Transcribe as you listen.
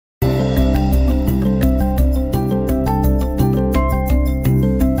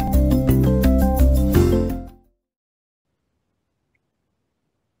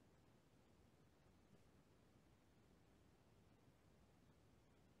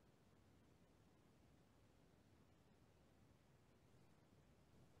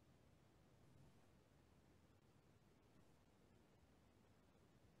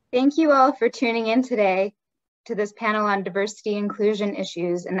Thank you all for tuning in today to this panel on diversity inclusion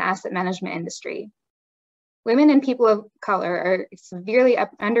issues in the asset management industry. Women and people of color are severely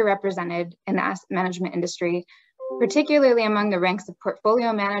underrepresented in the asset management industry, particularly among the ranks of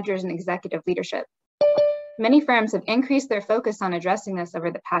portfolio managers and executive leadership. Many firms have increased their focus on addressing this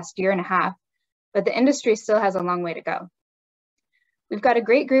over the past year and a half, but the industry still has a long way to go. We've got a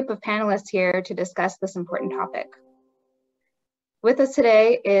great group of panelists here to discuss this important topic. With us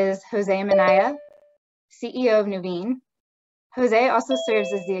today is Jose Minaya, CEO of Nuveen. Jose also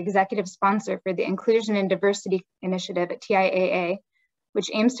serves as the executive sponsor for the Inclusion and Diversity Initiative at TIAA,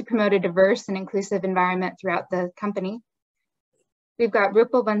 which aims to promote a diverse and inclusive environment throughout the company. We've got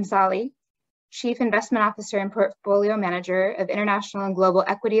Rupal Bhansali, Chief Investment Officer and Portfolio Manager of International and Global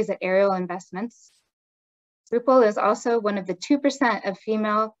Equities at Ariel Investments. Rupal is also one of the 2% of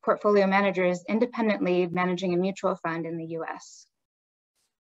female portfolio managers independently managing a mutual fund in the US.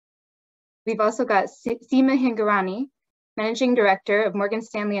 We've also got Seema Hingorani, Managing Director of Morgan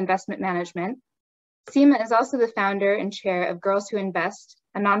Stanley Investment Management. Seema is also the founder and chair of Girls Who Invest,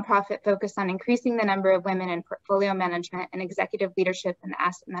 a nonprofit focused on increasing the number of women in portfolio management and executive leadership in the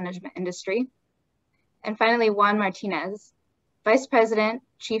asset management industry. And finally, Juan Martinez, Vice President,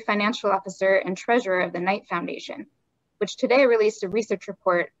 Chief Financial Officer, and Treasurer of the Knight Foundation, which today released a research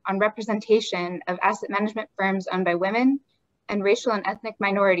report on representation of asset management firms owned by women and racial and ethnic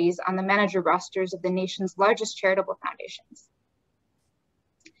minorities on the manager rosters of the nation's largest charitable foundations.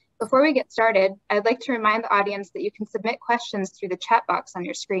 Before we get started, I'd like to remind the audience that you can submit questions through the chat box on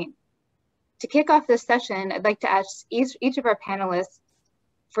your screen. To kick off this session, I'd like to ask each of our panelists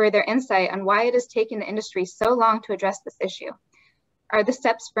for their insight on why it has taken the industry so long to address this issue. Are the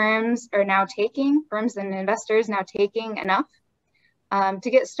steps firms and investors now taking enough? To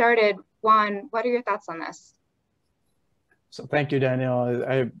get started, Juan, what are your thoughts on this? So thank you, Danielle.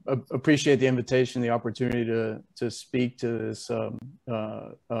 I appreciate the invitation, the opportunity to speak to this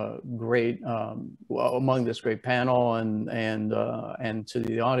among this great panel and to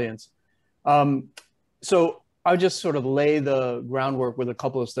the audience. So I'll just sort of lay the groundwork with a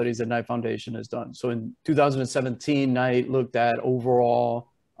couple of studies that Knight Foundation has done. So in 2017, Knight looked at overall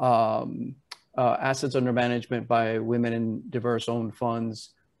assets under management by women in diverse owned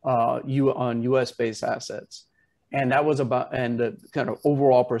funds on US-based assets. And that was and the kind of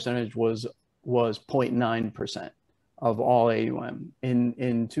overall percentage was 0.9% of all AUM.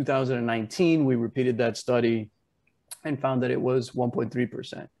 In 2019, we repeated that study and found that it was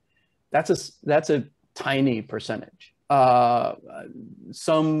 1.3%. That's a tiny percentage.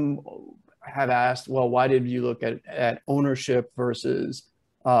 Some have asked, well, why did you look at ownership versus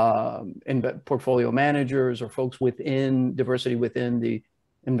portfolio managers or folks within diversity within the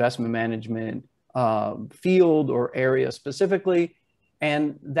investment management field or area specifically?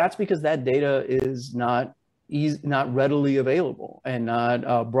 And that's because that data is not readily available and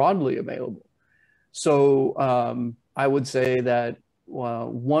not broadly available. So I would say that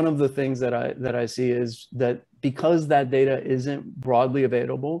one of the things that I see is that because that data isn't broadly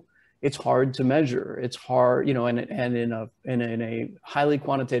available, it's hard to measure. It's hard, and in a highly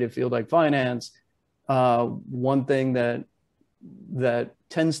quantitative field like finance, one thing that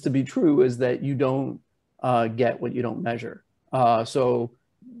tends to be true is that you don't get what you don't measure. So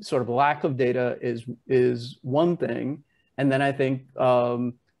sort of lack of data is one thing. And then I think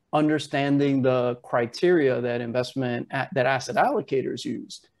understanding the criteria that asset allocators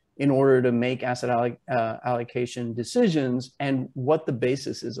use in order to make asset allocation decisions and what the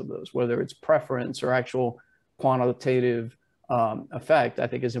basis is of those, whether it's preference or actual quantitative effect, I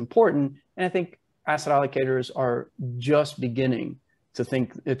think is important. And I think asset allocators are just beginning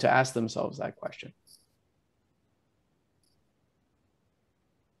to ask themselves that question.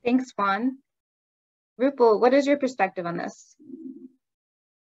 Thanks, Juan. Rupal, what is your perspective on this?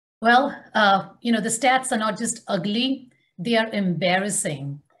 Well, the stats are not just ugly, they are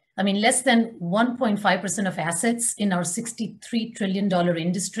embarrassing. I mean, less than 1.5% of assets in our $63 trillion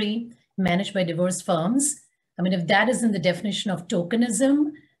industry managed by diverse firms. I mean, if that isn't the definition of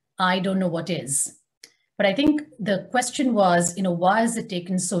tokenism, I don't know what is. But I think the question was, why has it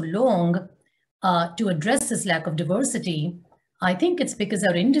taken so long to address this lack of diversity? I think it's because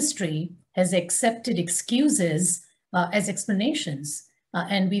our industry has accepted excuses as explanations.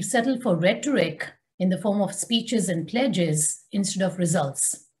 And we've settled for rhetoric in the form of speeches and pledges instead of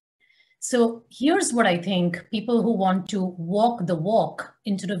results. So here's what I think people who want to walk the walk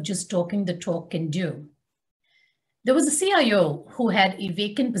instead of just talking the talk can do. There was a CIO who had a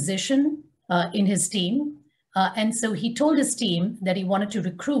vacant position in his team. And so he told his team that he wanted to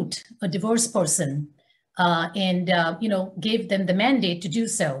recruit a diverse person and gave them the mandate to do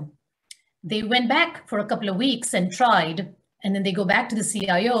so. They went back for a couple of weeks and tried, and then they go back to the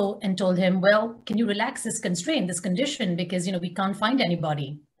CIO and told him, well, can you relax this constraint, this condition, because we can't find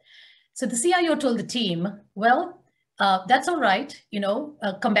anybody. So the CIO told the team, well, that's all right,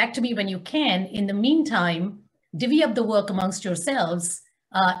 come back to me when you can. In the meantime, divvy up the work amongst yourselves,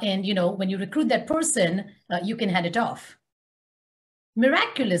 and when you recruit that person, you can hand it off.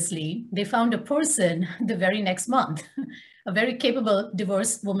 Miraculously, they found a person the very next month, a very capable,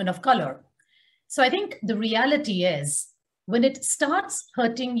 diverse woman of color. So I think the reality is, when it starts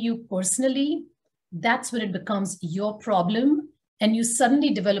hurting you personally, that's when it becomes your problem, and you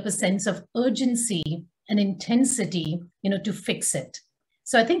suddenly develop a sense of urgency and intensity, to fix it.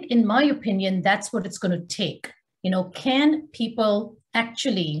 So I think, in my opinion, that's what it's going to take. Can people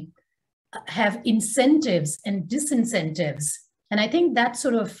actually have incentives and disincentives? And I think that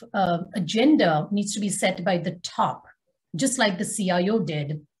sort of agenda needs to be set by the top, just like the CIO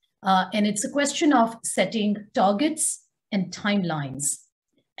did. And it's a question of setting targets and timelines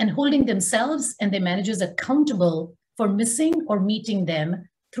and holding themselves and their managers accountable for missing or meeting them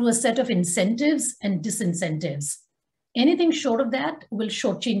through a set of incentives and disincentives. Anything short of that will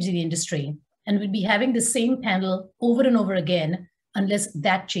shortchange the industry, and we'll be having the same panel over and over again unless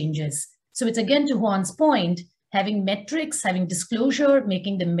that changes. So it's, again, to Juan's point, having metrics, having disclosure,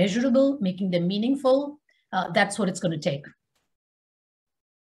 making them measurable, making them meaningful. That's what it's going to take.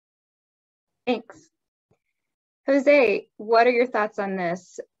 Thanks. Jose, what are your thoughts on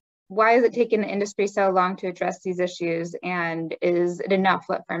this? Why is it taking the industry so long to address these issues? And is it enough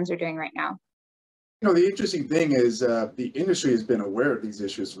what firms are doing right now? The interesting thing is the industry has been aware of these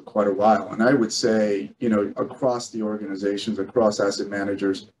issues for quite a while. And I would say, across the organizations, across asset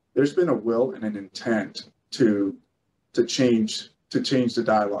managers, there's been a will and an intent to change the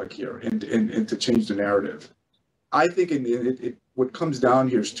dialogue here and to change the narrative. I think what comes down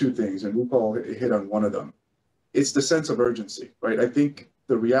here is two things, and Rupal hit on one of them. It's the sense of urgency, right? I think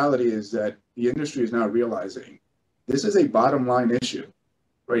the reality is that the industry is now realizing this is a bottom line issue,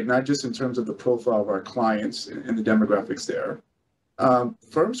 right? Not just in terms of the profile of our clients and the demographics there.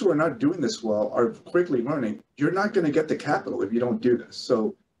 Firms who are not doing this well are quickly learning, you're not going to get the capital if you don't do this.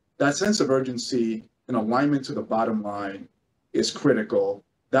 So that sense of urgency and alignment to the bottom line is critical.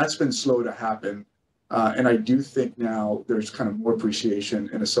 That's been slow to happen. And I do think now there's kind of more appreciation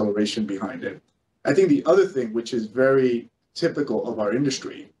and acceleration behind it. I think the other thing, which is very typical of our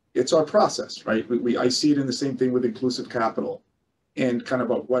industry, it's our process, right? I see it in the same thing with inclusive capital and kind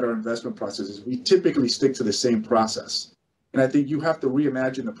of about what our investment process is. We typically stick to the same process. And I think you have to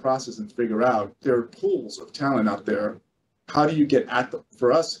reimagine the process and figure out there are pools of talent out there. How do you get at them?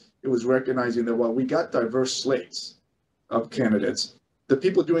 For us, it was recognizing that while we got diverse slates of candidates, the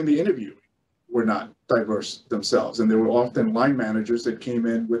people doing the interview were not diverse themselves. And there were often line managers that came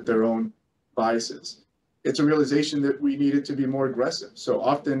in with their own biases. It's a realization that we needed to be more aggressive. So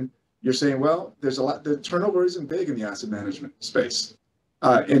often you're saying, well, there's a lot, the turnover isn't big in the asset management space.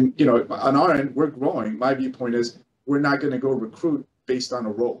 And on our end, we're growing. My viewpoint is we're not going to go recruit based on a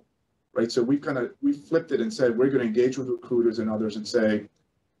role, right? So we flipped it and said, we're going to engage with recruiters and others and say,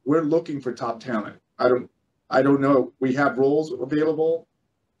 we're looking for top talent. I don't know. We have roles available.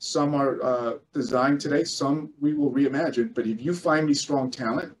 Some are designed today. Some we will reimagine. But if you find me strong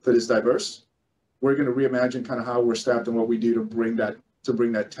talent that is diverse, we're going to reimagine kind of how we're staffed and what we do to bring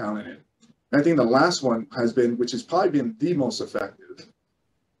that talent in. And I think the last one has been, which has probably been the most effective,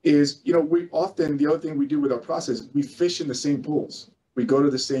 is we often, the other thing we do with our process, we fish in the same pools. We go to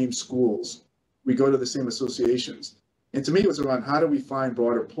the same schools. We go to the same associations. And to me, it was around how do we find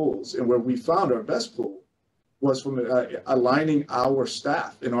broader pools? And where we found our best pool was from aligning our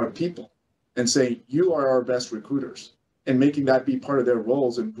staff and our people and saying, you are our best recruiters, and making that be part of their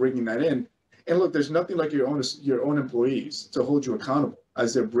roles and bringing that in. And look, there's nothing like your own employees to hold you accountable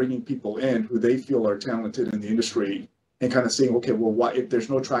as they're bringing people in who they feel are talented in the industry and kind of saying, okay, well, why, if there's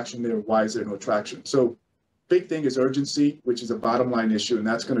no traction there, why is there no traction? So big thing is urgency, which is a bottom line issue, and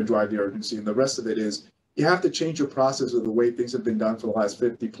that's going to drive the urgency. And the rest of it is you have to change your process of the way things have been done for the last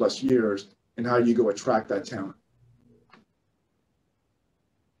 50 plus years and how you go attract that talent.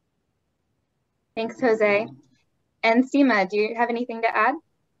 Thanks, Jose. And Seema, do you have anything to add?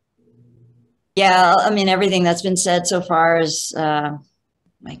 Yeah, I mean, everything that's been said so far is I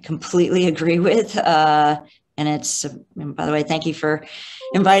completely agree with. And it's, by the way, thank you for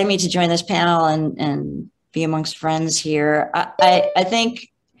inviting me to join this panel and be amongst friends here. I think,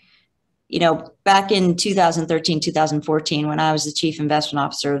 back in 2013, 2014, when I was the chief investment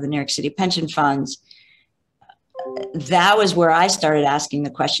officer of the New York City pension funds, that was where I started asking the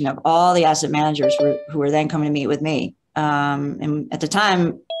question of all the asset managers who were then coming to meet with me. And at the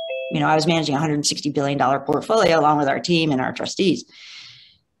time, I was managing a $160 billion portfolio along with our team and our trustees.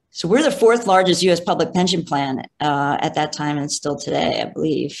 So we're the fourth largest U.S. public pension plan at that time, and still today, I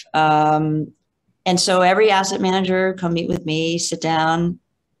believe. And so every asset manager come meet with me, sit down,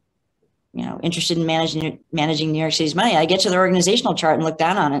 interested in managing New York City's money. I get to their organizational chart and look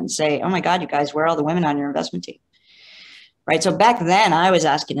down on it and say, oh my God, you guys, where are all the women on your investment team? Right. So back then I was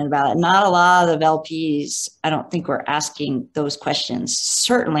asking about it. Not a lot of LPs, I don't think, were asking those questions.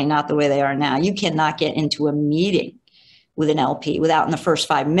 Certainly not the way they are now. You cannot get into a meeting with an LP without in the first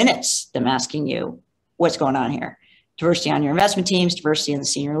 5 minutes them asking you what's going on here. Diversity on your investment teams, diversity in the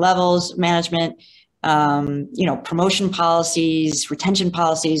senior levels, management, promotion policies, retention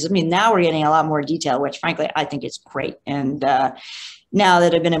policies. I mean, now we're getting a lot more detail, which frankly, I think is great. And now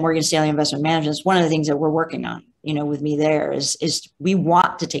that I've been at Morgan Stanley Investment Management, it's one of the things that we're working on, with me there is we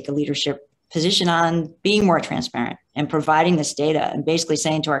want to take a leadership position on being more transparent and providing this data and basically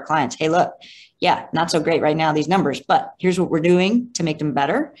saying to our clients, hey, look, yeah, not so great right now, these numbers, but here's what we're doing to make them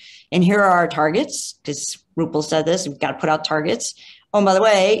better. And here are our targets, because Rupal said this, we've got to put out targets. Oh, and by the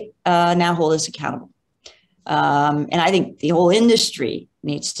way, now hold us accountable. And I think the whole industry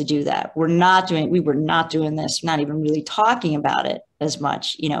needs to do that. We were not doing this, not even really talking about it as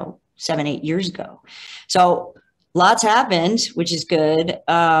much, 7-8 years ago. So lots happened, which is good.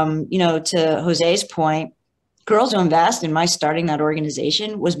 To Jose's point, Girls Who Invest and my starting that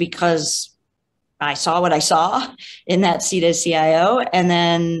organization was because I saw what I saw in that seat as CIO. And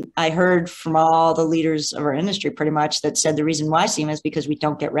then I heard from all the leaders of our industry pretty much that said the reason why Seema is because we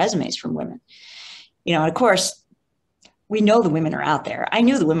don't get resumes from women. And of course, we know the women are out there. I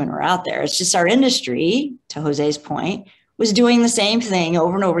knew the women were out there. It's just our industry, to Jose's point, was doing the same thing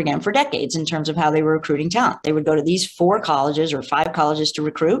over and over again for decades in terms of how they were recruiting talent. They would go to these 4 colleges or 5 colleges to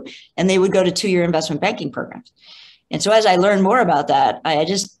recruit, and they would go to 2-year investment banking programs. And so as I learned more about that, I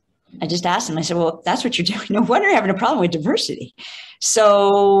just asked him, I said, well, if that's what you're doing, no wonder you're having a problem with diversity.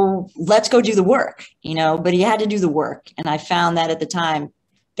 So let's go do the work, but he had to do the work. And I found that at the time,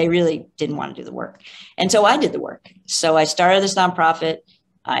 they really didn't want to do the work. And so I did the work. So I started this nonprofit.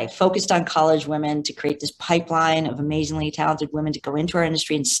 I focused on college women to create this pipeline of amazingly talented women to go into our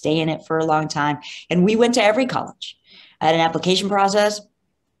industry and stay in it for a long time. And we went to every college. I had an application process.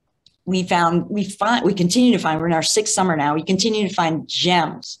 We continue to find, we're in our 6th summer now, we continue to find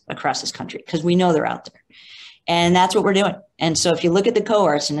gems across this country because we know they're out there. And that's what we're doing. And so if you look at the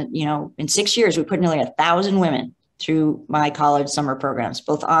cohorts, and in 6 years, we put nearly 1,000 women through my college summer programs,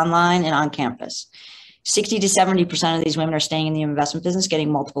 both online and on campus. 60 to 70% of these women are staying in the investment business,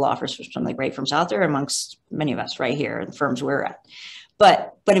 getting multiple offers from some of the great firms out there, amongst many of us right here, the firms we're at.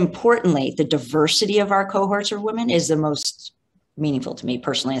 But importantly, the diversity of our cohorts of women is the most meaningful to me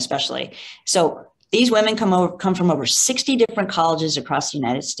personally, especially. So these women come from over 60 different colleges across the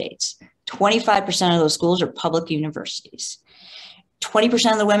United States. 25% of those schools are public universities.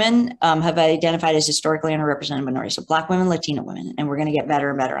 20% of the women have identified as historically underrepresented minorities, so Black women, Latina women, and we're going to get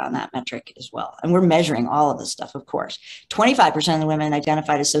better and better on that metric as well. And we're measuring all of this stuff, of course. 25% of the women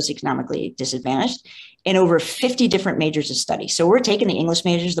identified as socioeconomically disadvantaged in over 50 different majors of study. So we're taking the English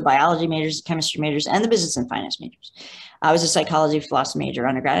majors, the biology majors, the chemistry majors, and the business and finance majors. I was a psychology philosophy major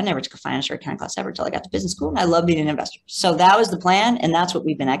undergrad. I never took a finance or accounting class ever until I got to business school, and I love being an investor. So that was the plan, and that's what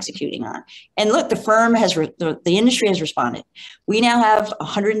we've been executing on. And look, the firm has, the industry has responded. We now have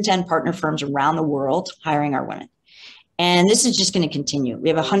 110 partner firms around the world hiring our women. And this is just going to continue. We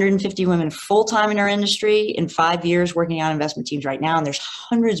have 150 women full-time in our industry in 5 years working on investment teams right now, and there's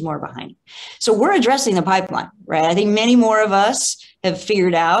hundreds more behind. So we're addressing the pipeline, right? I think many more of us have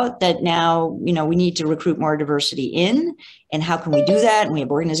figured out that now, we need to recruit more diversity in, and how can we do that? And we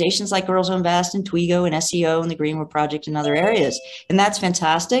have organizations like Girls Who Invest and Twigo and SEO and the Greenwood Project and other areas. And that's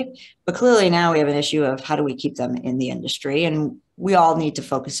fantastic. But clearly now we have an issue of how do we keep them in the industry? And we all need to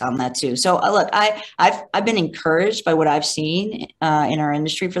focus on that too. So look, I've been encouraged by what I've seen in our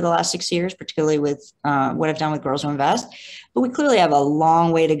industry for the last 6 years, particularly with what I've done with Girls Who Invest. But we clearly have a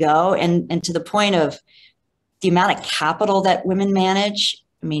long way to go. And to the point of the amount of capital that women manage,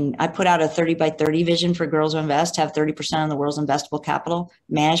 I mean, I put out a 30 by 30 vision for Girls Who Invest to have 30% of the world's investable capital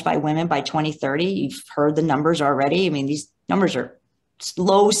managed by women by 2030. You've heard the numbers already. I mean, these numbers are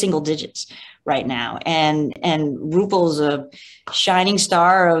low single digits right now. And Rupal's a shining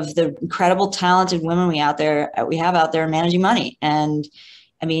star of the incredible talented women we have out there managing money. And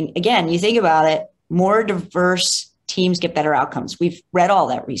I mean, again, you think about it, more diverse teams get better outcomes. We've read all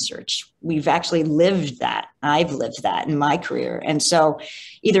that research. We've actually lived that. I've lived that in my career. And so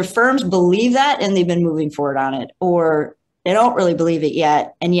either firms believe that and they've been moving forward on it, or they don't really believe it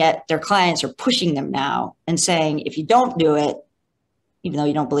yet. And yet their clients are pushing them now and saying, if you don't do it, even though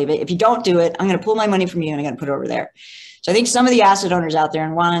you don't believe it, if you don't do it, I'm going to pull my money from you and I'm going to put it over there. So I think some of the asset owners out there,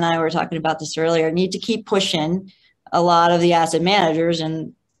 and Juan and I were talking about this earlier, need to keep pushing a lot of the asset managers.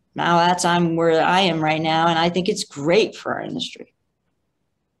 And now that's where I am right now. And I think it's great for our industry.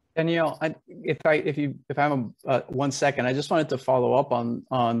 Danielle, if I have 1 second, I just wanted to follow up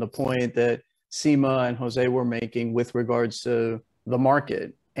on the point that Seema and Jose were making with regards to the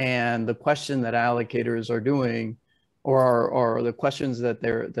market and the question that allocators are doing, or the questions that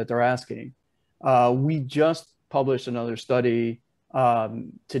they're asking. We just published another study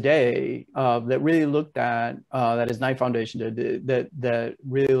today that really looked at, that is Knight Foundation did, that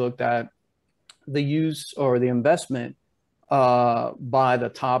really looked at the use or the investment by the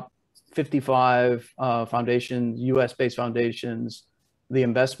top 55 foundations, US-based foundations,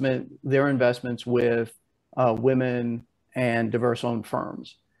 their investments with women and diverse-owned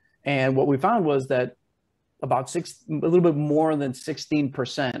firms. And what we found was that about a little bit more than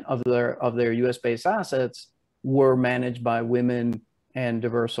 16% of their US-based assets were managed by women and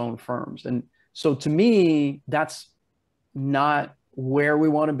diverse-owned firms. And so to me, that's not where we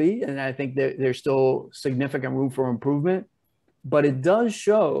want to be. And I think that there's still significant room for improvement. But it does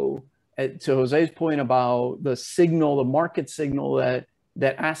show, to Jose's point about the market signal that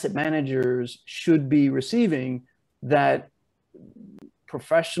asset managers should be receiving, that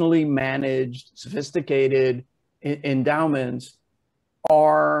professionally managed, sophisticated endowments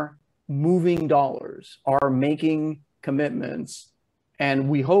are moving dollars, are making commitments, and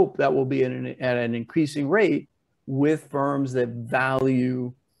we hope that will be at an increasing rate with firms that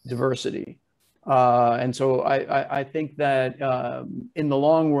value diversity. And so I think that in the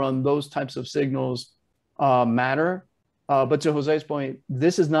long run, those types of signals matter. But to Jose's point,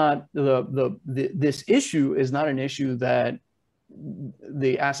 this is not this issue is not an issue that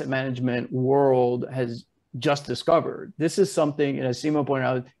the asset management world has just discovered. This is something, and as Seema pointed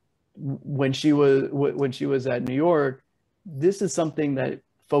out, when she was at New York, this is something that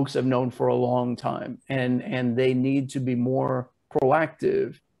folks have known for a long time, and they need to be more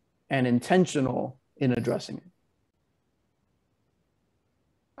proactive and intentional in addressing it.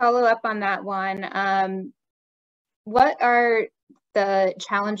 Follow up on that one. What are the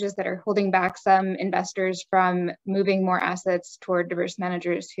challenges that are holding back some investors from moving more assets toward diverse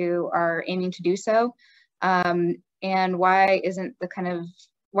managers who are aiming to do so? And why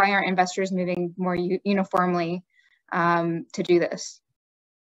aren't investors moving more uniformly to do this?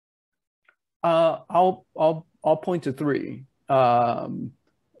 I'll point to three.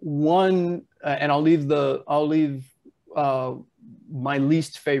 One, and I'll leave my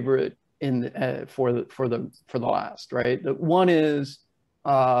least favorite for the last, right? One is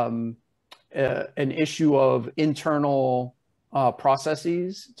an issue of internal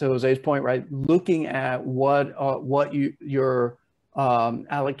processes. To Jose's point, right? Looking at what your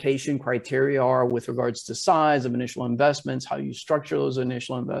allocation criteria are with regards to size of initial investments, how you structure those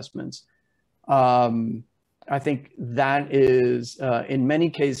initial investments. I think that is, in many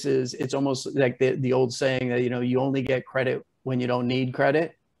cases, it's almost like the old saying that, you only get credit when you don't need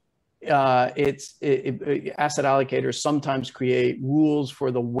credit. Asset allocators sometimes create rules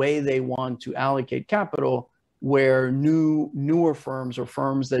for the way they want to allocate capital, where newer firms or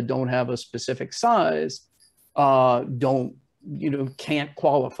firms that don't have a specific size can't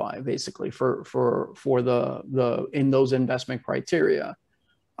qualify basically for the in those investment criteria.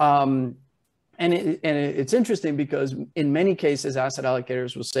 And it's interesting because in many cases, asset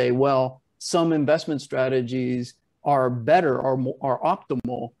allocators will say, well, some investment strategies are better or are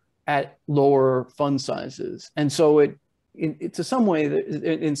optimal at lower fund sizes. And so to some way,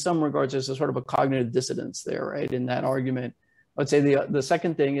 in some regards, there's a sort of a cognitive dissonance there, right? In that argument, I'd say the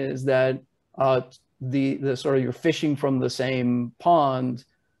second thing is that the sort of you're fishing from the same pond,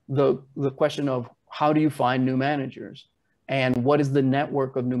 the question of how do you find new managers? And what is the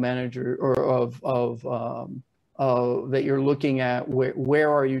network of new manager or that you're looking at? Where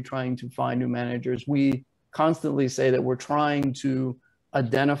are you trying to find new managers? We constantly say that we're trying to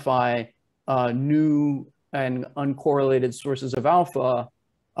identify new and uncorrelated sources of alpha,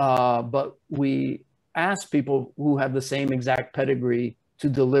 but we ask people who have the same exact pedigree to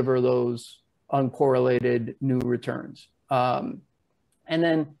deliver those uncorrelated new returns. And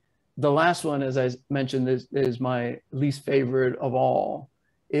then the last one, as I mentioned, is my least favorite of all,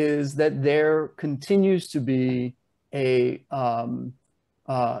 is that there continues to be a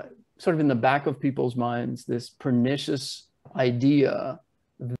sort of in the back of people's minds this pernicious idea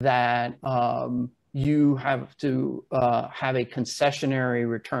that you have to have a concessionary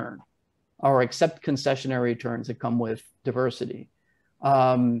return or accept concessionary returns that come with diversity.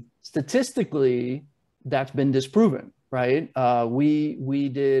 Statistically, that's been disproven, right? We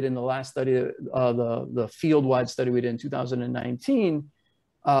did in the last study, the field-wide study we did in 2019,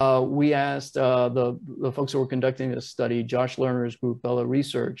 we asked the folks who were conducting this study, Josh Lerner's group, Bella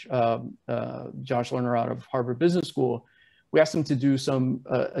Research, Josh Lerner out of Harvard Business School, we asked them to do some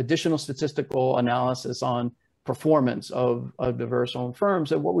additional statistical analysis on performance of diverse-owned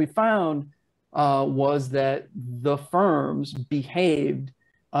firms. And what we found was that the firms behaved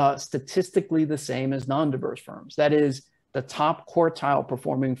statistically the same as non-diverse firms. That is, the top quartile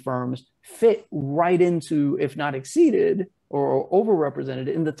performing firms fit right into, if not exceeded or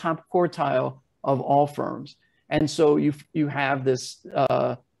overrepresented, in the top quartile of all firms. And so you have this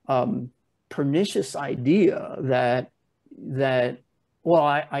pernicious idea that well,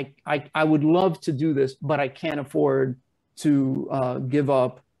 I would love to do this, but I can't afford to give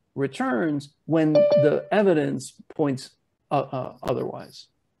up returns when the evidence points otherwise.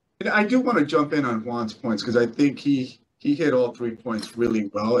 And I do want to jump in on Juan's points because I think he hit all 3 points really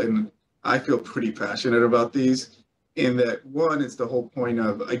well, and I feel pretty passionate about these. In that, one is the whole point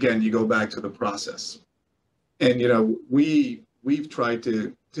of, again, you go back to the process, and we've tried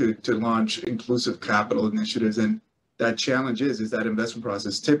to launch inclusive capital initiatives, and that challenge is that investment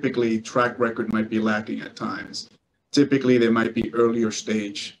process. Typically, track record might be lacking at times. Typically, there might be earlier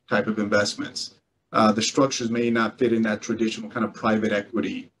stage type of investments. The structures may not fit in that traditional kind of private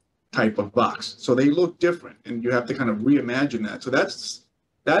equity type of box. So they look different, and you have to kind of reimagine that. So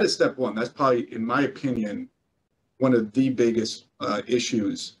that is step one. That's probably, in my opinion, one of the biggest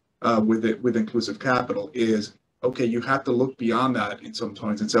issues with inclusive capital is, okay, you have to look beyond that in some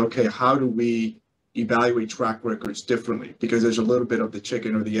points and say, okay, how do we evaluate track records differently? Because there's a little bit of the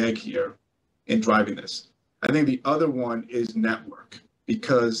chicken or the egg here in driving this. I think the other one is network,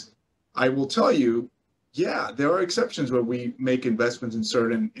 because I will tell you, yeah, there are exceptions where we make investments in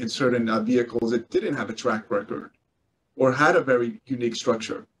certain vehicles that didn't have a track record or had a very unique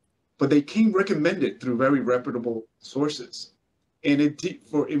structure, but they came recommended through very reputable sources. And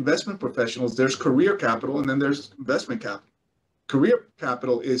for investment professionals, there's career capital and then there's investment capital. Career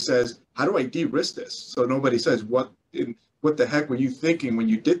capital says, how do I de-risk this? So nobody says, what the heck were you thinking when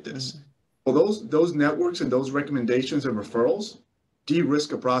you did this? Well, those networks and those recommendations and referrals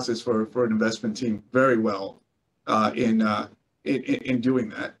de-risk a process for an investment team very well in doing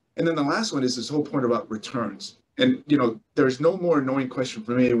that. And then the last one is this whole point about returns. And there's no more annoying question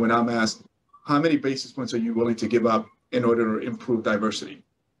for me when I'm asked, how many basis points are you willing to give up in order to improve diversity?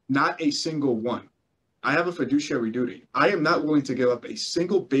 Not a single one. I have a fiduciary duty. I am not willing to give up a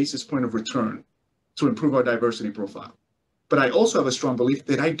single basis point of return to improve our diversity profile. But I also have a strong belief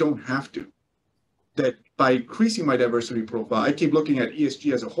that I don't have to. That by increasing my diversity profile, I keep looking at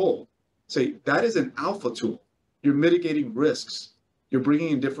ESG as a whole. Say, that is an alpha tool. You're mitigating risks. You're bringing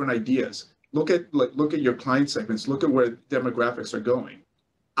in different ideas. Look at your client segments. Look at where demographics are going.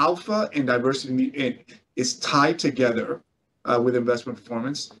 Alpha and diversity is tied together with investment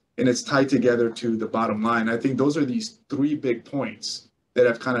performance, and it's tied together to the bottom line. I think those are these 3 big points that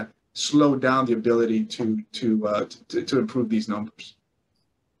have kind of slowed down the ability to improve these numbers.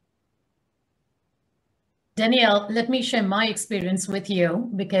 Danielle, let me share my experience with you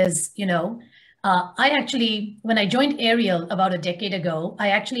because, I actually, when I joined Ariel about a decade ago, I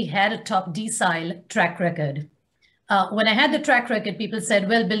actually had a top decile track record. When I had the track record, people said,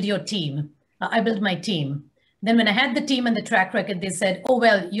 well, build your team. I built my team. Then when I had the team and the track record, they said, oh,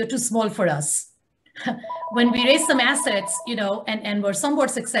 well, you're too small for us. When we raised some assets, and were somewhat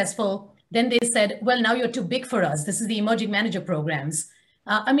successful, then they said, well, now you're too big for us. This is the emerging manager programs.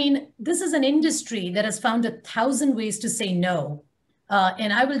 This is an industry that has found 1,000 ways to say no.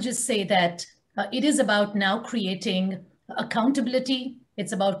 And I will just say that it is about now creating accountability.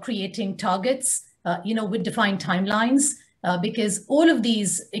 It's about creating targets, with defined timelines, because all of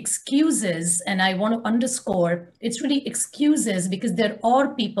these excuses, and I want to underscore, it's really excuses because there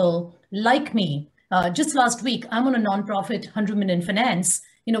are people like me. Just last week, I'm on a nonprofit, 100 Women in Finance,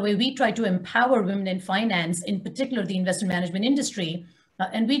 where we try to empower women in finance, in particular the investment management industry.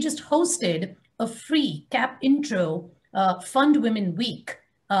 And we just hosted a free CAP Intro Fund Women Week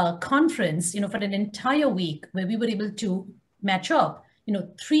conference, for an entire week where we were able to match up,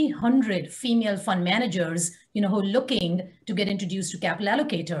 300 female fund managers, who are looking to get introduced to capital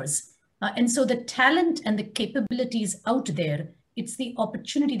allocators. And so the talent and the capabilities out there, it's the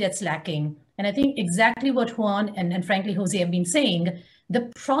opportunity that's lacking. And I think exactly what Juan and frankly, Jose have been saying,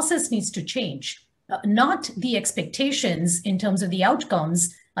 the process needs to change, not the expectations in terms of the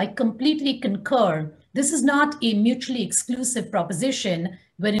outcomes. I completely concur. This is not a mutually exclusive proposition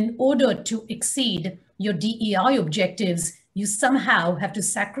where in order to exceed your DEI objectives, you somehow have to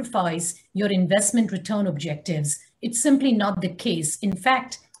sacrifice your investment return objectives. It's simply not the case. In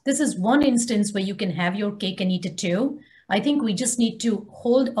fact, this is one instance where you can have your cake and eat it too. I think we just need to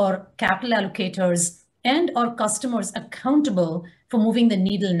hold our capital allocators and our customers accountable for moving the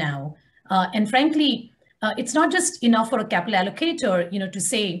needle now. And frankly, it's not just enough for a capital allocator, to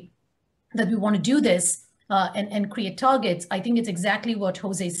say that we want to do this and create targets. I think it's exactly what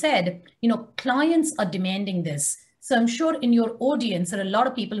Jose said. Clients are demanding this. So I'm sure in your audience, there are a lot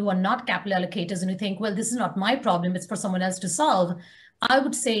of people who are not capital allocators and who think, well, this is not my problem, it's for someone else to solve. I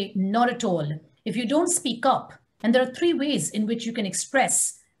would say not at all. If you don't speak up, and there are three ways in which you can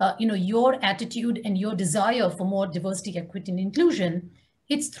express your attitude and your desire for more diversity, equity, and inclusion,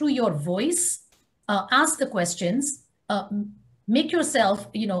 it's through your voice. Ask the questions, make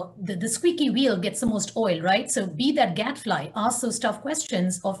yourself, the squeaky wheel gets the most oil, right? So be that gadfly, ask those tough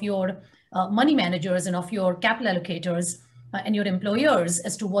questions of your money managers and of your capital allocators and your employers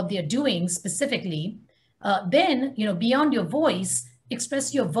as to what they're doing specifically. Then, beyond your voice,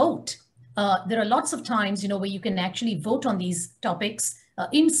 express your vote. There are lots of times, where you can actually vote on these topics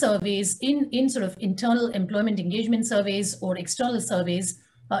in surveys, in sort of internal employment engagement surveys or external surveys,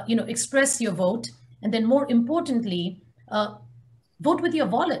 express your vote. And then more importantly, vote with your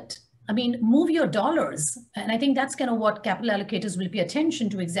wallet. I mean, move your dollars. And I think that's kind of what capital allocators will pay attention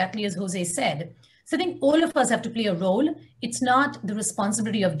to, exactly as Jose said. So I think all of us have to play a role. It's not the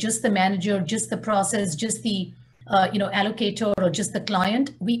responsibility of just the manager, just the process, just the allocator or just the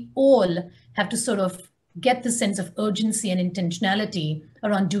client. We all have to sort of get the sense of urgency and intentionality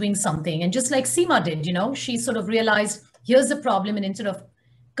around doing something. And just like Seema did, she sort of realized, here's the problem. And instead of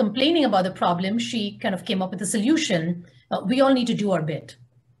complaining about the problem, she kind of came up with a solution. We all need to do our bit.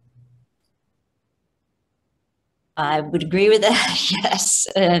 I would agree with that. Yes.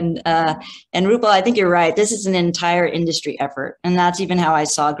 And Rupal, I think you're right. This is an entire industry effort. And that's even how I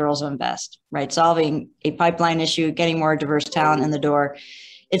saw Girls Who Invest, right? Solving a pipeline issue, getting more diverse talent in the door.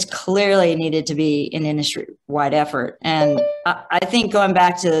 It's clearly needed to be an industry-wide effort. And I think going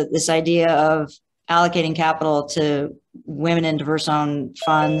back to this idea of allocating capital to women in diverse-owned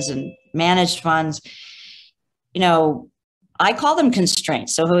funds and managed funds, I call them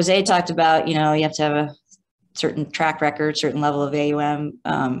constraints. So Jose talked about, you have to have a certain track record, certain level of AUM.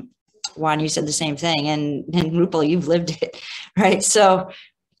 Juan, you said the same thing. And Rupal, you've lived it, right? So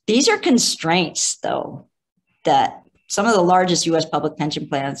these are constraints, though, that some of the largest U.S. public pension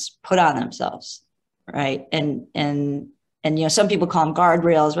plans put on themselves, right? And some people call them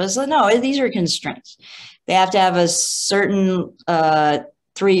guardrails, but it's like, no, these are constraints. They have to have a certain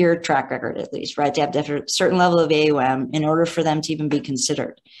 3-year track record, at least, right? They have to have a certain level of AUM in order for them to even be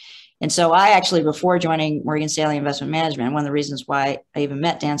considered. And so I actually, before joining Morgan Stanley Investment Management, one of the reasons why I even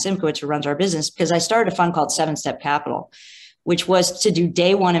met Dan Simkowitz, who runs our business, because I started a fund called 7-Step Capital, which was to do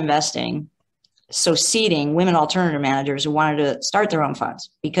day one investing. So seeding women alternative managers who wanted to start their own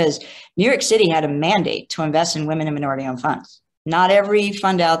funds, because New York City had a mandate to invest in women and minority owned funds. Not every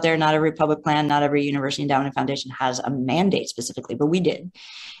fund out there, not every public plan, not every university endowment and foundation has a mandate specifically, but we did.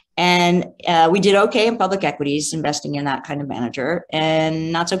 And we did okay in public equities, investing in that kind of manager,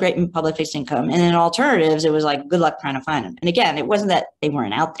 and not so great in public fixed income. And in alternatives, it was like, good luck trying to find them. And again, it wasn't that they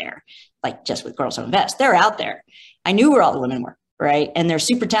weren't out there, like just with Girls Who Invest. They're out there. I knew where all the women were, right? And they're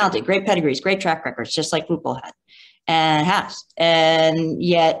super talented, great pedigrees, great track records, just like Rupal had and has. And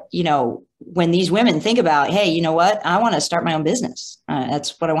yet, when these women think about, hey, you know what? I want to start my own business.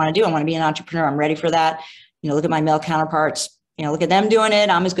 That's what I want to do. I want to be an entrepreneur. I'm ready for that. Look at my male counterparts. Look at them doing it.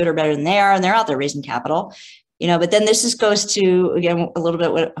 I'm as good or better than they are, and they're out there raising capital. But then this just goes to, again, a little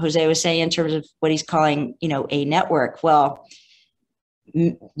bit what Jose was saying in terms of what he's calling, a network. Well,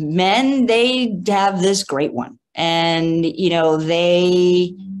 men, they have this great one, and,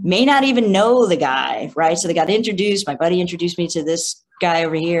 they may not even know the guy, right? So they got introduced. My buddy introduced me to this guy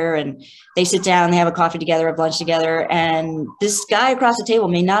over here, and they sit down, they have a coffee together, have lunch together, and this guy across the table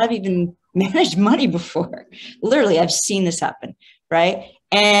may not have even managed money before. Literally, I've seen this happen, right?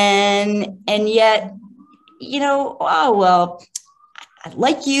 And yet, oh, well, I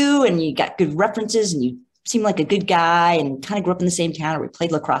like you, and you got good references, and you seem like a good guy, and kind of grew up in the same town, or we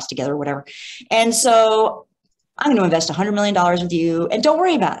played lacrosse together or whatever. And so I'm going to invest $100 million with you, and don't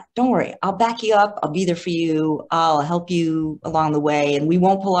worry about it. Don't worry. I'll back you up. I'll be there for you. I'll help you along the way, and we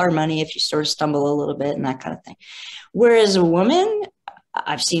won't pull our money if you sort of stumble a little bit and that kind of thing. Whereas a woman,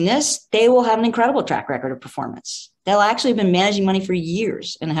 I've seen this, they will have an incredible track record of performance. They'll actually have been managing money for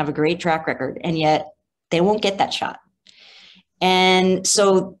years and have a great track record, and yet they won't get that shot. And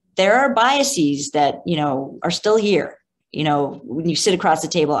so there are biases that, are still here. When you sit across the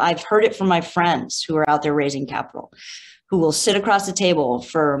table, I've heard it from my friends who are out there raising capital, who will sit across the table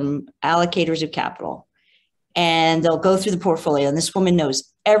from allocators of capital, and they'll go through the portfolio. And this woman knows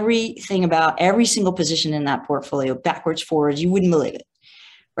everything about every single position in that portfolio, backwards, forwards. You wouldn't believe it,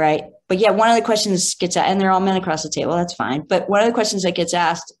 right? But yeah, one of the questions gets asked, and they're all men across the table, that's fine. But one of the questions that gets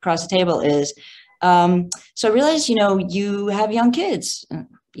asked across the table is, so I realize, you have young kids.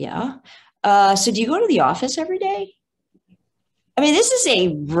 Yeah. So do you go to the office every day? I mean, this is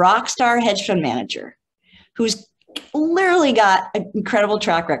a rock star hedge fund manager who's literally got an incredible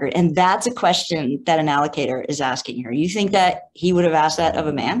track record. And that's a question that an allocator is asking her. You think that he would have asked that of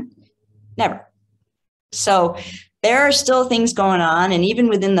a man? Never. So there are still things going on. And even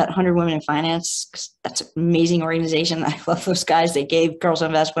within that 100 Women in Finance, 'cause that's an amazing organization. I love those guys. They gave Girls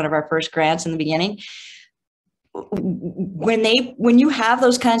Invest one of our first grants in the beginning. When you have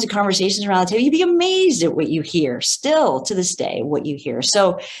those kinds of conversations around the table, you'd be amazed at what you hear still to this day, what you hear.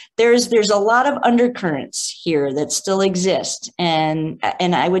 So there's a lot of undercurrents here that still exist. And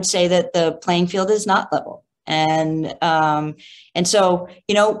I would say that the playing field is not level. And so,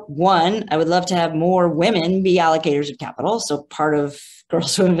 one, I would love to have more women be allocators of capital. So part of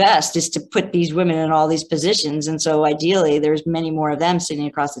Girls Who Invest is to put these women in all these positions. And so ideally there's many more of them sitting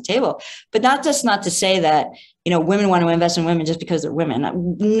across the table, but not to say that, women want to invest in women just because they're women.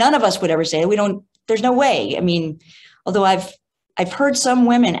 None of us would ever say there's no way. I mean, although I've heard some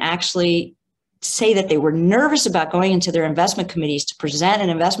women actually say that they were nervous about going into their investment committees to present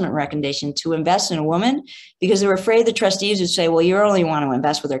an investment recommendation to invest in a woman because they were afraid the trustees would say, well, you only want to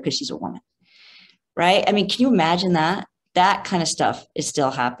invest with her because she's a woman, right? I mean, can you imagine that? That kind of stuff is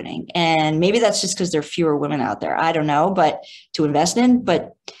still happening. And maybe that's just because there are fewer women out there. I don't know, but to invest in,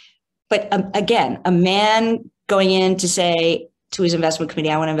 but again, a man going in to say to his investment committee,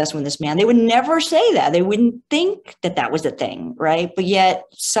 I want to invest with this man, they would never say that. They wouldn't think that that was the thing, right? But yet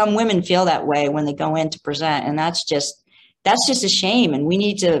some women feel that way when they go in to present. And that's just a shame. And we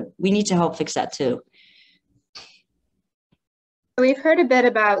need to help fix that too. We've heard a bit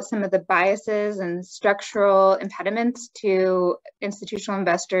about some of the biases and structural impediments to institutional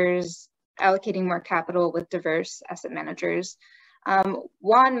investors allocating more capital with diverse asset managers.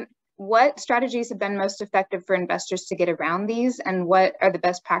 One, what strategies have been most effective for investors to get around these, and what are the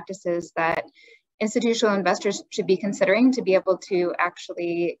best practices that institutional investors should be considering to be able to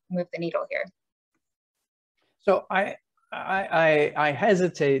actually move the needle here? So I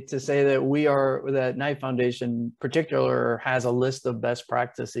hesitate to say that Knight Foundation in particular has a list of best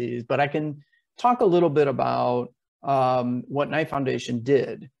practices, but I can talk a little bit about what Knight Foundation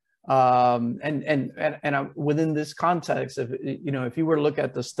did. And within this context, if you were to look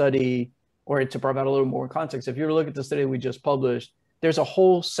at the study, or to provide a little more context, if you were to look at the study we just published, there's a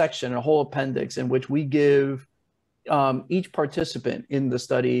whole section, a whole appendix in which we give each participant in the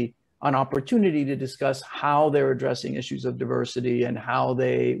study an opportunity to discuss how they're addressing issues of diversity and how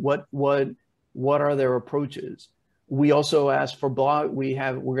what are their approaches. We also asked for we're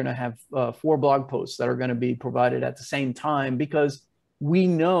going to have 4 blog posts that are going to be provided at the same time, because we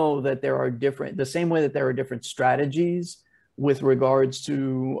know that the same way that there are different strategies with regards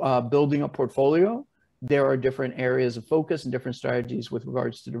to building a portfolio, there are different areas of focus and different strategies with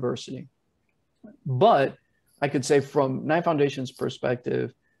regards to diversity. But I could say from Knight Foundation's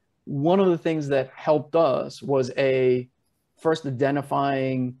perspective, one of the things that helped us was first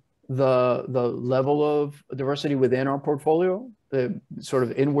identifying the level of diversity within our portfolio, the sort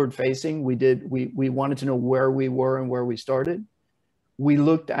of inward facing. We wanted to know where we were and where we started. We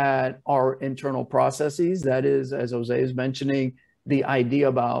looked at our internal processes. That is, as Jose is mentioning, the idea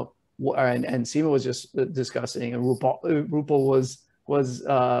about, and Seema was just discussing, and Rupal was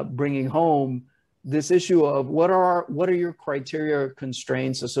bringing home this issue of what are your criteria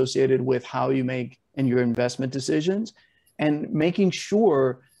constraints associated with how you make and your investment decisions, and making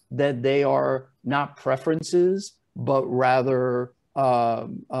sure that they are not preferences, but rather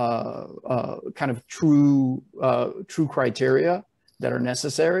kind of true criteria that are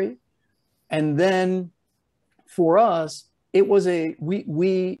necessary. And then for us, it was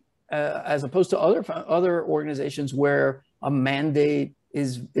we as opposed to other organizations where a mandate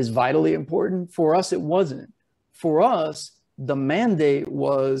is vitally important. For us, it wasn't. For us, the mandate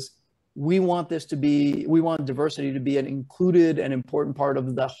was we want diversity to be an included and important part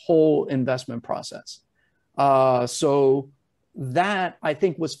of the whole investment process. So that, I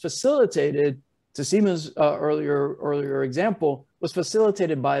think, was facilitated to Seema's earlier example, was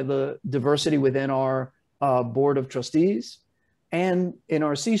facilitated by the diversity within our board of trustees and in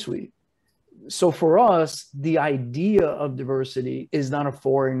our C-suite. So for us, the idea of diversity is not a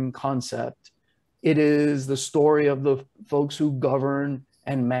foreign concept. It is the story of the folks who govern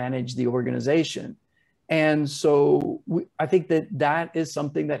and manage the organization. And so I think that is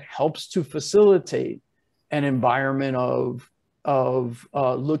something that helps to facilitate an environment of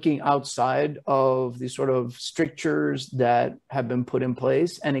looking outside of the sort of strictures that have been put in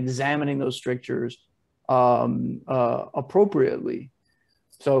place and examining those strictures appropriately.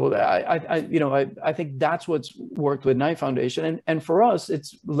 So I think that's what's worked with Knight Foundation, and for us,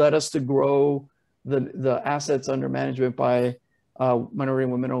 it's led us to grow the assets under management by minority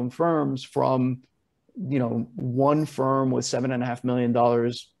and women-owned firms from one firm with $7.5 million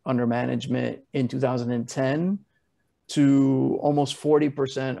under management in 2010 to almost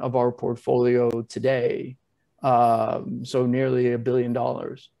 40% of our portfolio today. So nearly $1 billion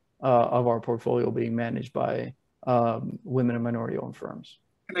of our portfolio being managed by women and minority-owned firms.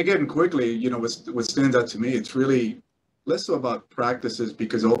 And again, quickly, what stands out to me, it's really less so about practices,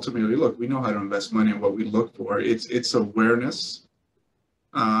 because ultimately, look, we know how to invest money and what we look for. It's awareness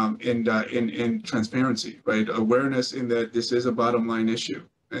and transparency, right? Awareness in that this is a bottom line issue.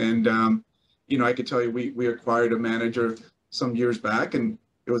 And, I could tell you, we acquired a manager some years back, and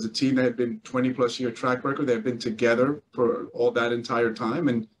it was a team that had been 20+ year track record. They had been together for all that entire time.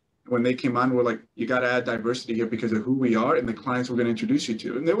 And when they came on, we're like, you got to add diversity here because of who we are and the clients we're going to introduce you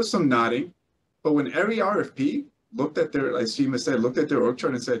to. And there was some nodding, but when every RFP looked at their, as Seema said, looked at their org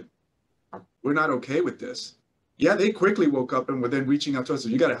chart and said, we're not okay with this. Yeah, they quickly woke up and were then reaching out to us.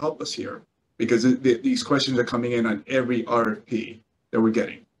 You got to help us here, because these questions are coming in on every RFP that we're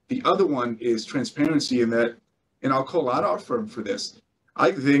getting. The other one is transparency in that, and I'll call out our firm for this.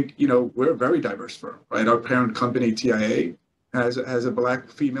 I think, we're a very diverse firm, right? Our parent company, TIA, has a Black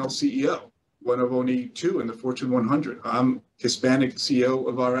female CEO, one of only 2 in the Fortune 100. I'm Hispanic CEO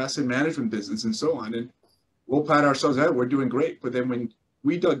of our asset management business, and so on. And we'll pat ourselves out. We're doing great. But then when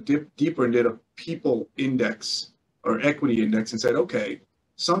we dug deeper and did a people index or equity index and said, okay,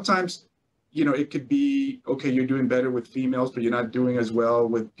 sometimes, it could be, okay, you're doing better with females, but you're not doing as well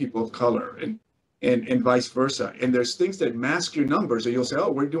with people of color, and vice versa. And there's things that mask your numbers, and you'll say,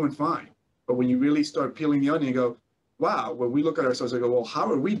 oh, we're doing fine. But when you really start peeling the onion, you go, wow, when we look at ourselves, I go, well, how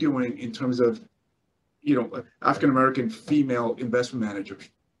are we doing in terms of, African-American female investment managers?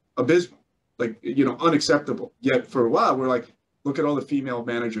 Abysmal, unacceptable. Yet for a while, we're like, look at all the female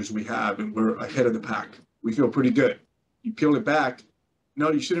managers we have, and we're ahead of the pack. We feel pretty good. You peel it back, no,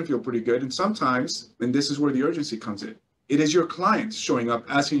 you shouldn't feel pretty good. And sometimes, and this is where the urgency comes in, it is your clients showing up,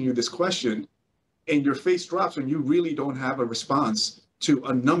 asking you this question, and your face drops when you really don't have a response to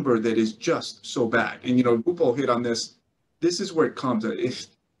a number that is just so bad. And, Rupal hit on this. This is where it comes.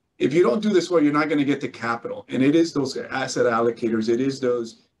 If you don't do this well, you're not going to get the capital. And it is those asset allocators, it is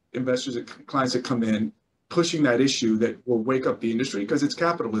those investors and clients that come in pushing that issue that will wake up the industry, because it's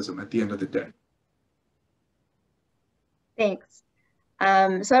capitalism at the end of the day. Thanks.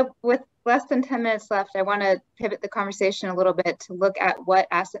 So with less than 10 minutes left, I want to pivot the conversation a little bit to look at what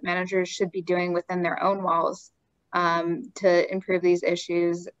asset managers should be doing within their own walls to improve these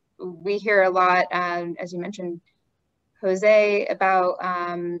issues. We hear a lot, as you mentioned, Jose, about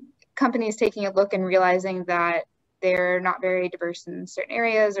companies taking a look and realizing that they're not very diverse in certain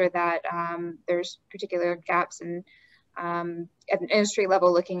areas, or that there's particular gaps in at an industry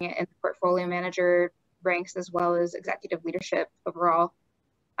level, looking at the portfolio manager ranks as well as executive leadership overall.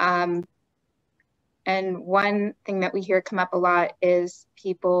 And one thing that we hear come up a lot is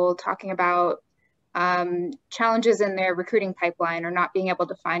people talking about challenges in their recruiting pipeline, or not being able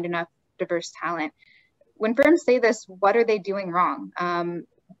to find enough diverse talent. When firms say this, what are they doing wrong?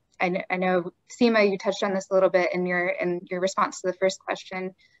 I know, Seema, you touched on this a little bit in your response to the first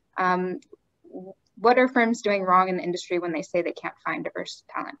question. What are firms doing wrong in the industry when they say they can't find diverse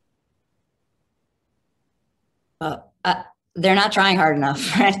talent? They're not trying hard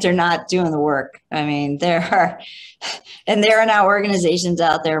enough, right? They're not doing the work. I mean, there are now organizations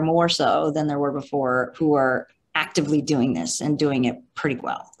out there, more so than there were before, who are actively doing this and doing it pretty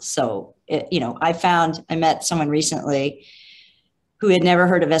well. So, I met someone recently who had never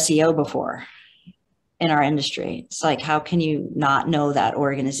heard of SEO before in our industry. It's like, how can you not know that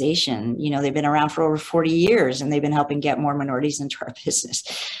organization? They've been around for over 40 years and they've been helping get more minorities into our business.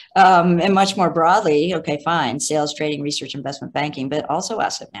 And much more broadly, okay, fine, sales, trading, research, investment banking, but also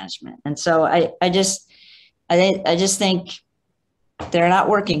asset management. And so I just think they're not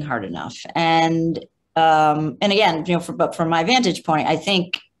working hard enough. And again, but from my vantage point, I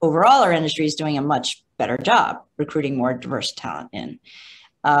think overall our industry is doing a much better job recruiting more diverse talent in.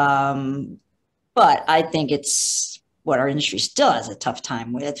 But I think it's what our industry still has a tough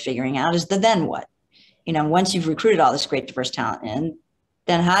time with figuring out is the then what. Once you've recruited all this great diverse talent in,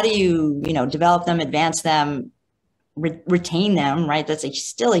 then how do you, develop them, advance them, retain them, right? That's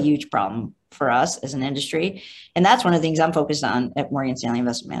still a huge problem for us as an industry. And that's one of the things I'm focused on at Morgan Stanley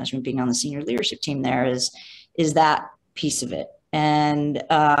Investment Management, being on the senior leadership team there is that piece of it. And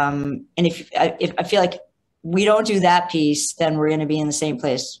if I feel like we don't do that piece, then we're going to be in the same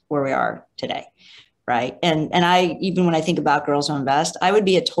place where we are today. Right. And I, even when I think about Girls Who Invest, I would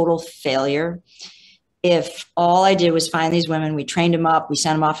be a total failure if all I did was find these women, we trained them up, we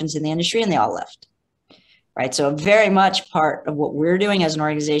sent them off into the industry and they all left. Right. So very much part of what we're doing as an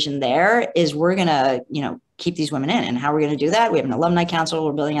organization there is we're going to, keep these women in. And how we're going to do that? We have an alumni council.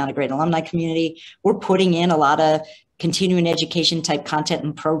 We're building out a great alumni community. We're putting in a lot of continuing education type content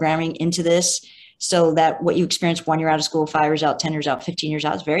and programming into this so that what you experience 1 year out of school, 5 years out, 10 years out, 15 years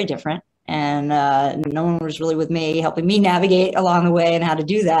out is very different. And no one was really with me, helping me navigate along the way and how to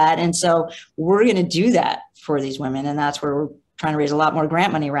do that. And so we're going to do that for these women. And that's where we're trying to raise a lot more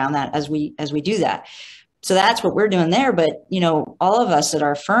grant money around that as we do that. So that's what we're doing there. But, all of us at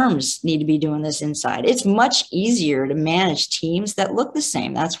our firms need to be doing this inside. It's much easier to manage teams that look the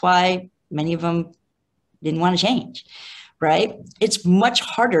same. That's why many of them didn't want to change, right? It's much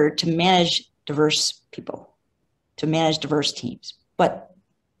harder to manage diverse people, to manage diverse teams. But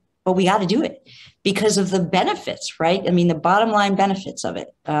we got to do it because of the benefits, right? I mean, the bottom line benefits of it.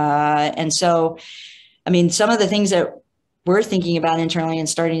 And so, some of the things that we're thinking about internally and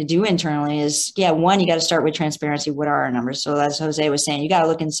starting to do internally is, one, you got to start with transparency. What are our numbers? So as Jose was saying, you got to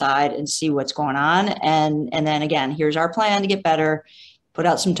look inside and see what's going on. And then again, here's our plan to get better, put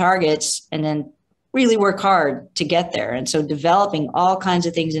out some targets, and then really work hard to get there. And so developing all kinds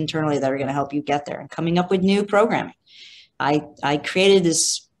of things internally that are going to help you get there and coming up with new programming. I created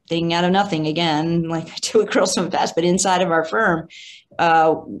this thing out of nothing, again, like I do with Girls Who Invest, but inside of our firm,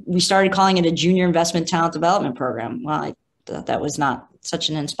 we started calling it a junior investment talent development program. Well, I thought that was not such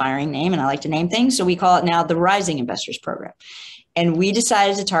an inspiring name, and I like to name things. So we call it now the Rising Investors Program. And we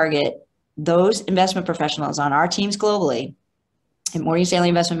decided to target those investment professionals on our teams globally at Morgan Stanley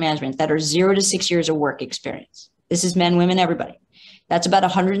Investment Management that are 0 to 6 years of work experience. This is men, women, everybody. That's about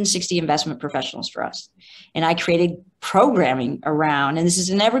 160 investment professionals for us. And I created programming around, and this is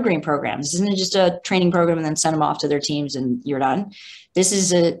an evergreen program. This isn't just a training program and then send them off to their teams and you're done. This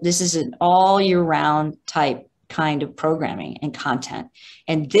is an all year round type kind of programming and content.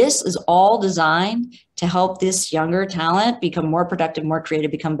 And this is all designed to help this younger talent become more productive, more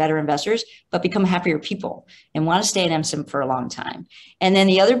creative, become better investors, but become happier people and want to stay at MSIM for a long time. And then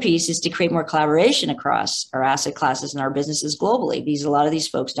the other piece is to create more collaboration across our asset classes and our businesses globally, because a lot of these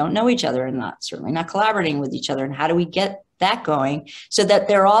folks don't know each other and certainly not collaborating with each other. And how do we get that going so that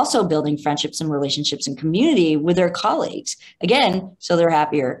they're also building friendships and relationships and community with their colleagues, again, so they're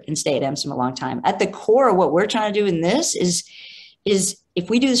happier and stay at MSIM a long time. At the core of what we're trying to do in this is if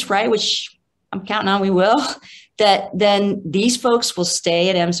we do this right, which I'm counting on we will, that then these folks will stay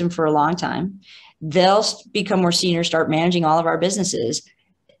at MSIM for a long time. They'll become more senior, start managing all of our businesses.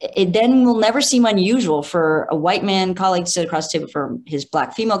 It then will never seem unusual for a white man colleague to sit across the table from his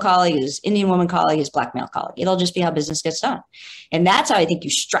Black female colleague, his Indian woman colleague, his Black male colleague. It'll just be how business gets done. And that's how I think you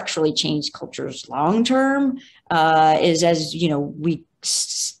structurally change cultures long-term, is as, we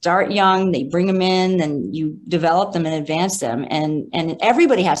start young, they bring them in, then you develop them and advance them. And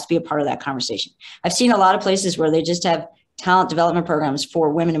everybody has to be a part of that conversation. I've seen a lot of places where they just have talent development programs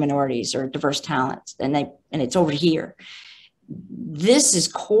for women and minorities or diverse talents, and it's over here. This is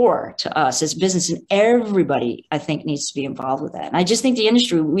core to us as a business, and everybody, I think, needs to be involved with that. And I just think we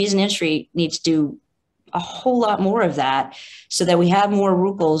as an industry need to do a whole lot more of that so that we have more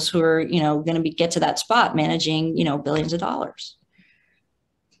Rupals who are, going to get to that spot managing, billions of dollars.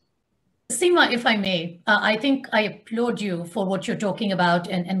 Seema, if I may, I think I applaud you for what you're talking about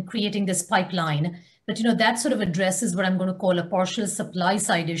and creating this pipeline. But, that sort of addresses what I'm going to call a partial supply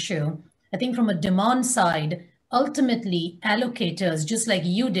side issue. I think from a demand side, ultimately allocators, just like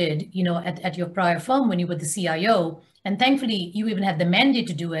you did, at your prior firm when you were the CIO, and thankfully you even had the mandate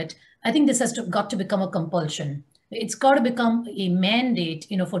to do it. I think this has got to become a compulsion. It's got to become a mandate,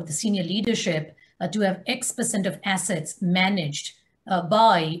 for the senior leadership to have X% of assets managed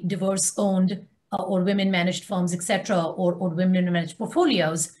by diverse-owned or women-managed firms, et cetera, or women-managed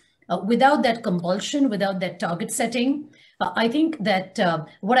portfolios. Without that compulsion, without that target setting, I think that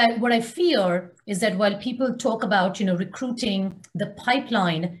what I fear is that while people talk about recruiting the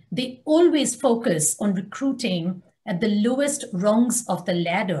pipeline, they always focus on recruiting at the lowest rungs of the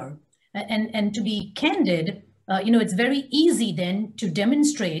ladder. And to be candid, it's very easy then to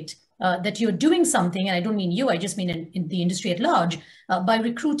demonstrate that you're doing something, and I don't mean you, I just mean in the industry at large, by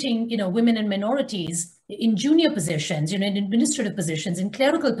recruiting, women and minorities in junior positions, in administrative positions, in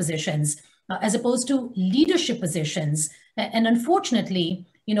clerical positions, as opposed to leadership positions. And unfortunately,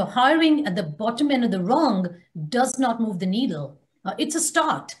 hiring at the bottom end of the rung does not move the needle. It's a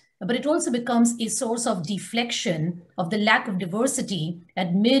start, but it also becomes a source of deflection of the lack of diversity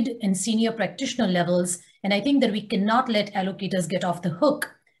at mid and senior practitioner levels. And I think that we cannot let allocators get off the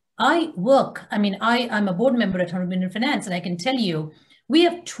hook. I'm a board member at 100 Million Finance, and I can tell you, we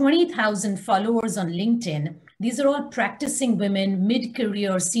have 20,000 followers on LinkedIn. These are all practicing women,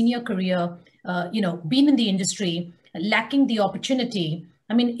 mid-career, senior career, been in the industry, lacking the opportunity.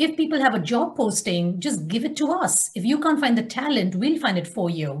 If people have a job posting, just give it to us. If you can't find the talent, we'll find it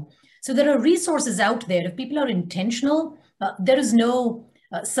for you. So there are resources out there. If people are intentional, there is no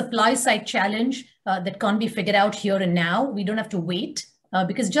supply side challenge that can't be figured out here and now. We don't have to wait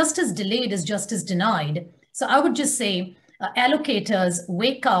because justice delayed is justice denied. So I would just say, allocators,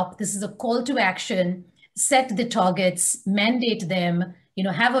 wake up. This is a call to action. Set the targets, mandate them,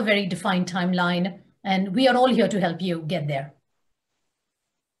 have a very defined timeline, and we are all here to help you get there.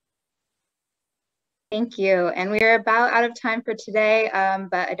 Thank you. And we are about out of time for today,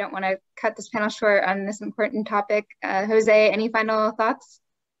 but I don't want to cut this panel short on this important topic. Jose, any final thoughts?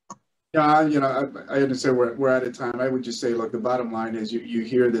 Yeah, I understand we're out of time. I would just say, look, the bottom line is you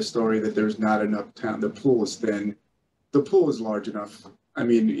hear this story that there's not enough talent. The pool is thin. The pool is large enough.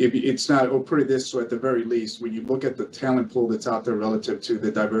 It's not, or put it this way, at the very least, when you look at the talent pool that's out there relative to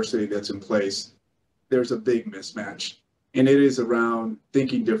the diversity that's in place, there's a big mismatch. And it is around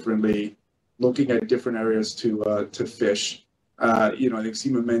thinking differently, looking at different areas to fish. I think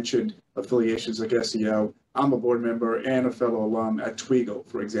Seema mentioned affiliations like SEO. I'm a board member and a fellow alum at Twigo,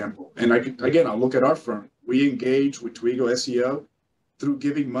 for example. And I'll look at our firm. We engage with Twigo SEO through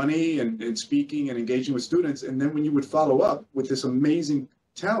giving money and speaking and engaging with students. And then when you would follow up with this amazing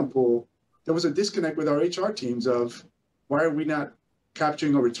talent pool, there was a disconnect with our HR teams of why are we not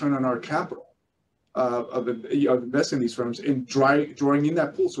capturing a return on our capital of investing in these firms and drawing in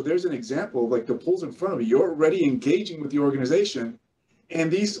that pool. So there's an example of like the pool's in front of you. You're already engaging with the organization,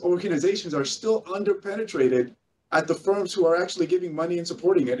 and these organizations are still underpenetrated at the firms who are actually giving money and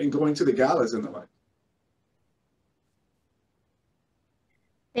supporting it and going to the galas and the like.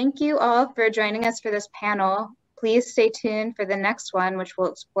 Thank you all for joining us for this panel. Please stay tuned for the next one, which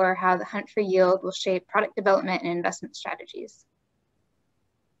will explore how the hunt for yield will shape product development and investment strategies.